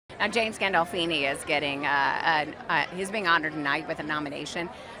Now, James Gandolfini is getting, he's being honored tonight with a nomination.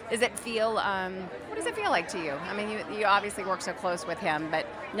 Does it feel, what does it feel like to you? I mean, you obviously work so close with him, but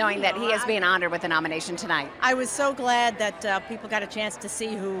knowing that he is being honored with a nomination tonight. I was so glad that people got a chance to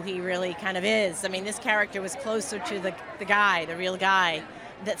see who he really kind of is. I mean, this character was closer to the guy, the real guy,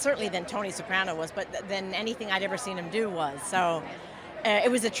 that certainly than Tony Soprano was, but than anything I'd ever seen him do was. So it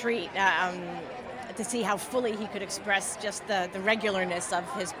was a treat to see how fully he could express just the regularness of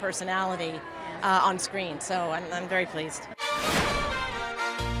his personality on screen. So I'm very pleased.